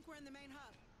 I think we're in the main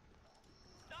hub.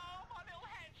 No, my little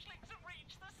hatchlings have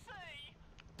reached the sea.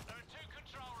 There are 2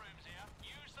 control rooms here.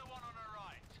 Use the one on the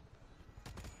right.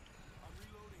 I'm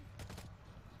reloading.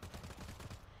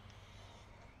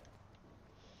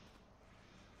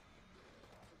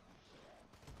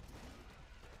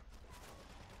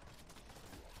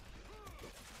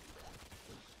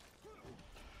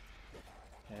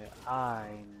 Okay, I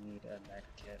need a med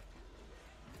kit.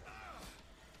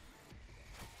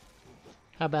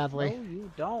 How badly? No,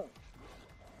 you don't.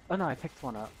 Oh no, I picked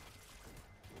one up.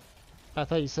 I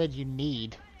thought you said you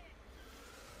need.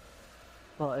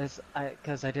 Well,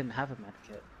 because I didn't have a med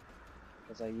kit.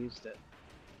 Because I used it.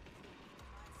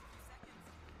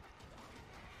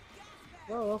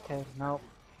 Oh, okay, no.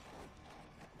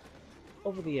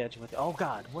 Over the edge with oh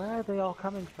god, where are they all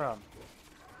coming from?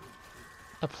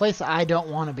 A place I don't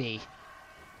want to be.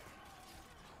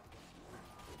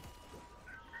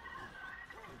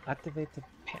 Activate the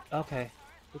okay,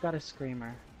 we got a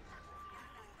screamer.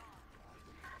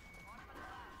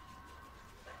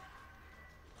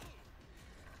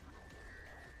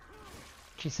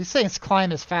 Jeez, these things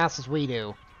climb as fast as we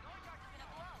do.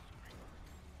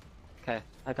 Okay,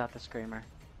 I got the screamer.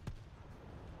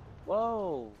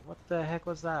 Whoa, what the heck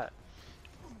was that?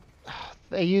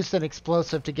 They used an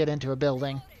explosive to get into a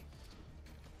building. Gotta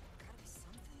be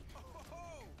something.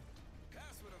 Oh,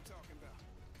 that's what I'm talking about.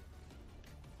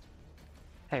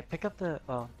 Hey, pick up the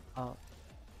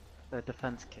the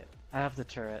defense kit. I have the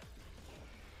turret.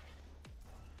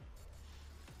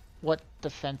 What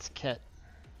defense kit?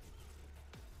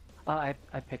 I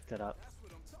picked it up. That's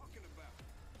what I'm talking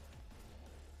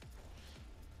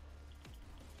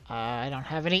about. I don't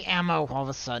have any ammo all of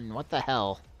a sudden. What the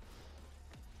hell?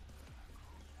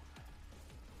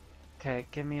 Okay,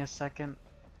 give me a second.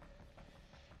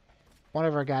 One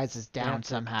of our guys is We have down to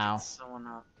somehow. get someone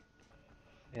up.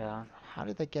 Yeah, How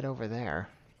did they get over there?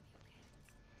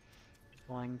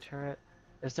 flying turret.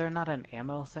 Is there not an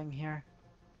ammo thing here?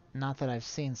 Not that I've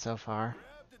seen so far. Grab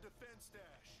the defense stash.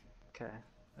 Okay,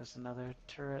 there's another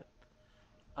turret.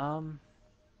 Kinda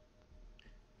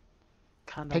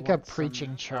Pick want up some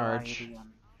breaching charge. variety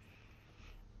on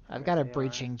I've where got a they are.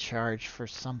 breaching charge for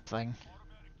something.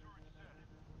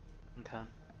 Okay.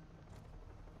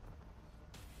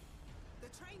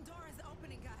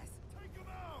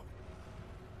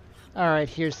 Alright,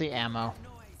 here's the ammo. Noise.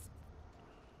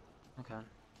 Okay.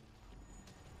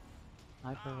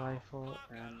 Sniper rifle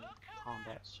and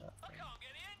combat I shotgun. can't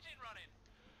get the engine running.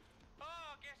 Oh,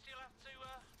 I guess you'll have to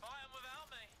buy them without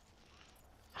me.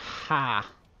 Ha!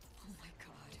 Oh my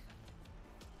god.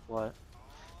 What?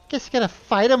 Guess you gotta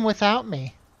fight him without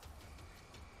me.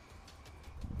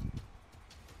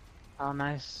 How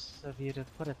nice of you to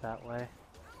put it that way.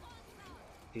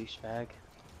 Douchebag.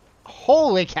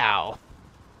 Holy cow!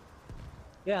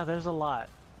 Yeah, there's a lot.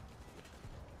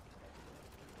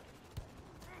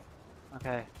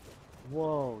 Okay.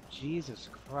 Whoa, Jesus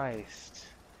Christ.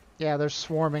 Yeah, they're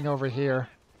swarming over here.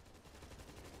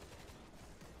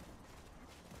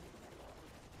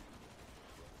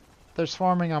 They're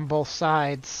swarming on both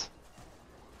sides.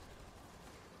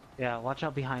 Yeah, watch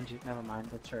out behind you. Never mind,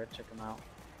 the turret took him out.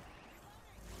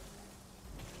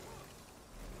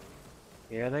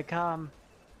 Here they come.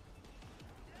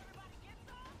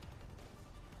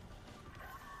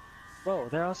 Whoa,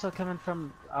 they're also coming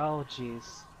from... Oh, jeez.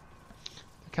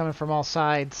 They're coming from all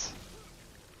sides.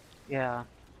 Yeah.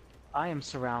 I am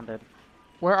surrounded.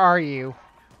 Where are you?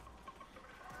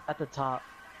 At the top.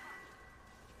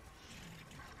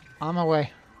 On my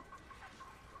way.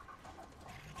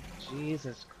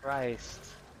 Jesus Christ.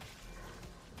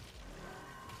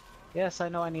 Yes, I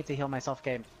know I need to heal myself,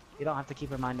 game. You don't have to keep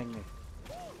reminding me.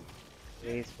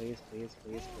 Please, please, please,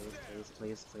 please, please, please,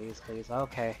 please, please, please.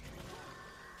 Okay.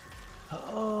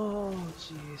 Oh,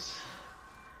 jeez.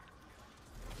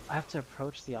 I have to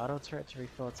approach the auto turret to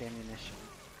refill its ammunition.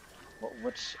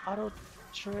 Which auto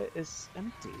turret is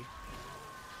empty?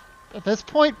 At this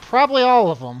point, probably all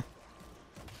of them.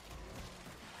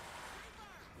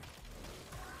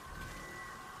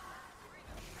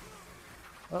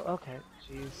 Oh, okay.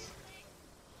 Jeez.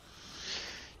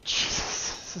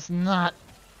 Jesus, this is not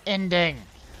ending.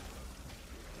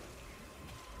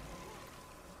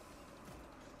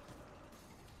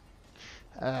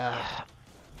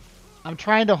 I'm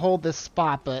trying to hold this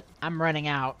spot, but I'm running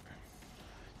out.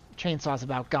 Chainsaw's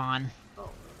about gone.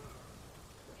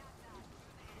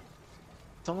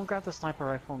 Someone grab the sniper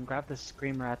rifle and grab the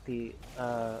screamer at the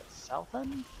south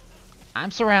end? I'm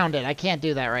surrounded. I can't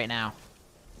do that right now.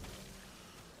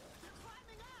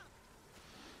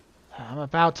 I'm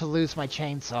about to lose my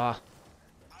chainsaw.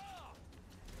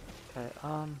 Okay,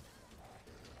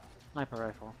 sniper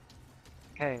rifle.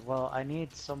 Okay, well, I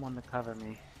need someone to cover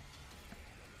me.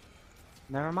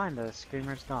 Never mind, the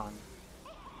screamer's gone.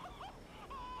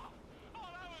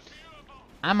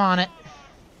 I'm on it.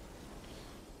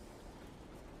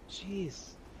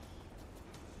 Jeez.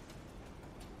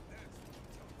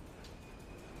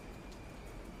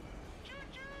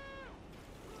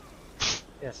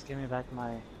 Yes, give me back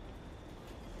my...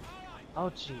 Oh,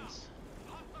 jeez.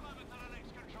 Hustle over to the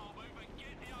next control booth and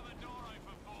get the other door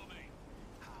open for me.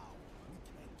 How? We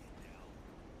can't get down.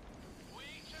 We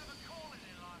each have a calling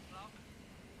in life, love.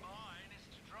 Mine is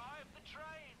to drive the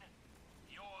train.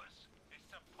 Yours is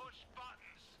to push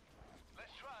buttons.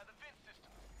 Let's try the vent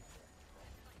system.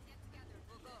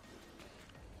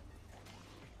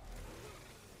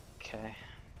 Okay.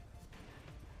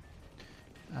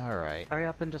 Alright. Hurry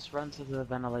up and just run to the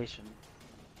ventilation.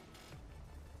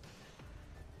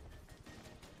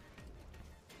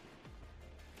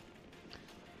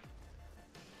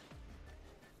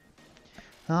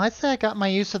 Well, I'd say I got my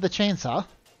use of the chainsaw.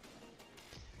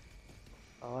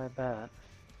 Oh, I bet.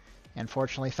 And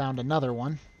fortunately found another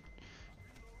one.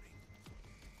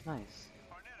 Nice.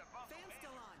 Fan's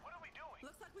still on. What are we doing?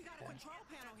 Looks like we got a control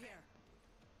panel here.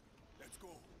 Let's go.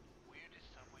 Weird is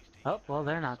some ways to Oh, well,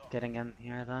 they're not getting in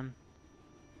here then.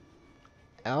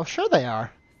 Oh, sure they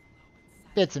are.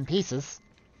 Bits and pieces.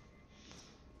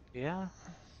 Yeah,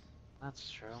 that's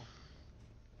true. Creeper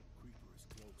is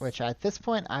close. Which at this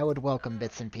point I would welcome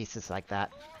bits and pieces like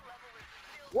that.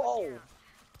 Whoa!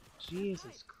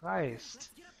 Jesus Christ.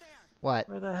 Get up there. What?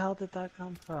 Where the hell did that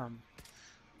come from?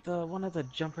 One of the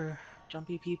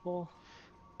jumpy people?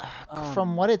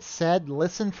 From what it said,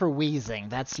 listen for wheezing.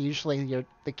 That's usually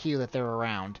the cue that they're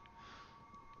around.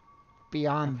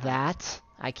 Beyond Okay. that,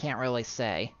 I can't really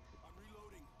say. I'm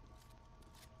reloading.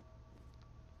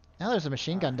 Now there's a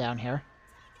machine gun down here.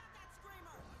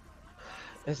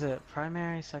 Is it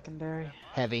primary, secondary?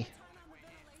 Heavy.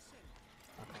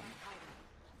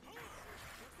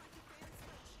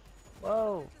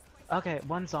 Whoa! Okay,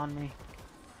 one's on me.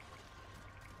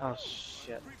 Oh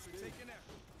shit.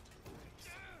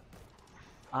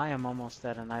 I am almost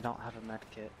dead and I don't have a med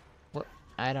kit. What?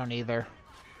 I don't either.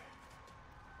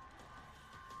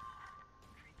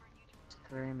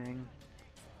 Screaming.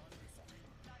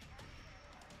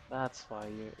 That's why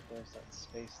there's that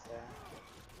space there.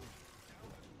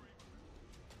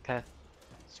 Okay.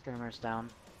 Screamer's down.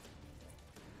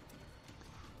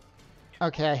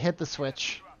 Okay, I hit the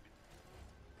switch.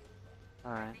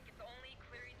 Alright. It's only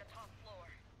clearing the top floor.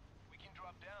 We can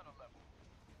drop down a level.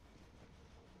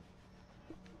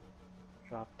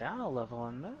 Drop down a level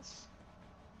in this.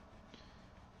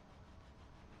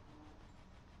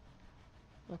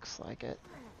 Looks like it.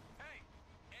 Hey,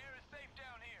 air is safe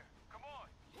down here. Come on.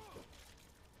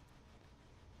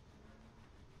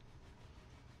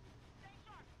 Stay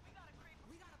sharp. We got a creeper.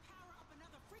 We gotta power up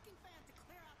another freaking fan to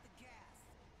clear out the gas.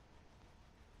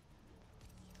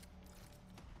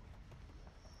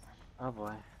 Oh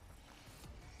boy.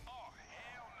 Oh,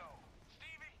 hell no.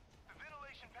 Stevie, the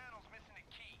ventilation panel's missing a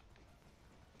key.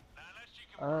 Now, unless you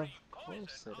can Of breathe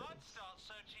course poison, it I'd is. start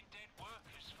searching dead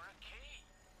workers for a key.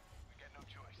 We got no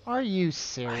choice. Are you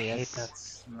I hate serious? that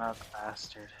smug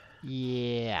bastard.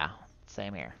 Yeah,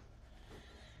 same here.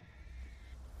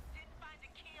 Didn't find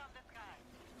a key on this guy.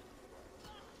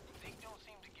 They don't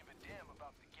seem to give a damn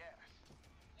about the gas.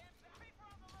 There's the creeper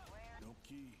on the loose. No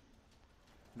key.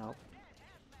 Nope.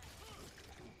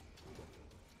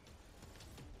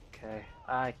 Okay.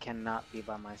 I cannot be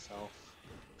by myself.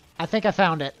 I think I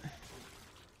found it.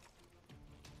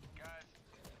 Guys,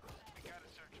 we gotta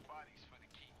search bodies for the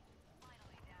key.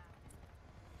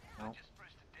 Nope. Just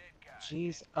pressed a dead guy.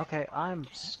 Jeez. Okay, I'm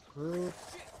screwed.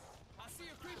 I see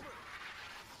a creeper.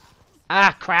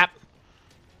 Ah, crap.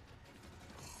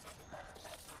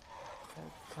 Okay,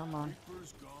 come on.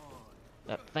 Creeper's gone.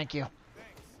 Yep, thank you.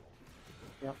 Thanks.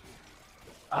 Yep.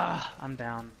 Ah, I'm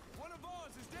down. One of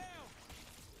ours is down.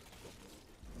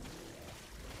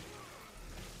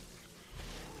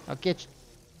 I'll get you.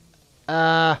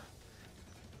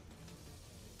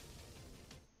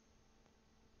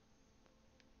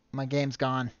 My game's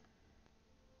gone.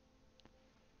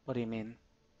 What do you mean?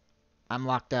 I'm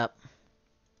locked up.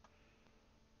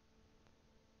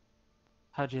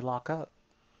 How'd you lock up?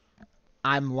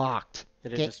 I'm locked.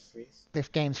 Did it Ga- just freeze? This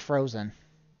game's frozen.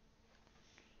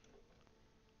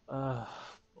 Oh,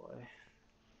 boy.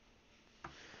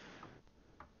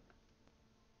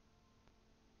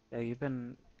 Yeah, you've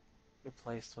been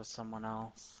replaced with someone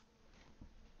else.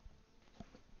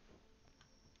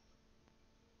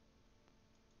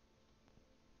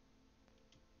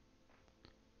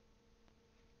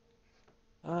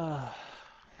 Ah.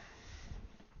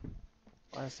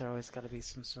 Why is there always gotta be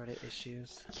some sort of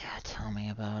issues? Yeah, tell me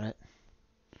about it.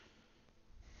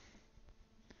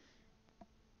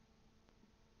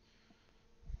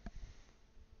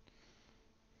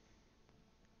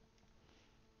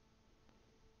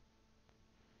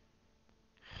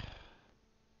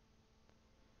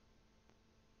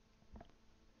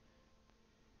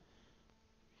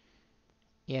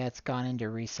 Yeah, it's gone into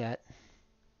reset.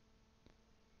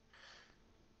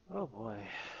 Oh boy.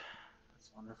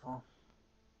 That's wonderful.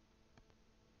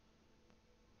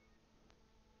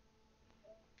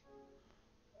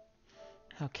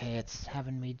 Okay, it's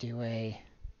having me do a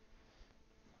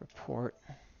report.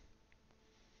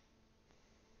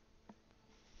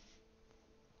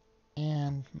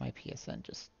 And my PSN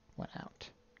just went out.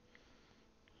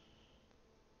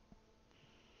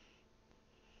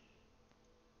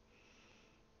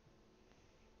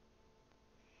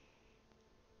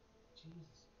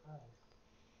 Jesus Christ.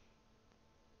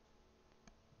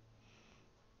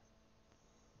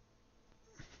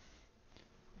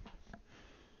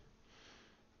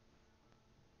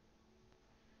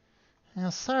 Now,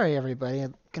 sorry everybody,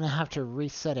 I'm gonna have to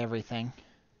reset everything.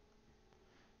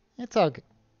 It's all good.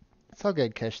 It's all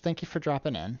good, Kush. Thank you for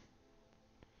dropping in.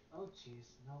 Oh jeez,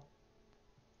 no.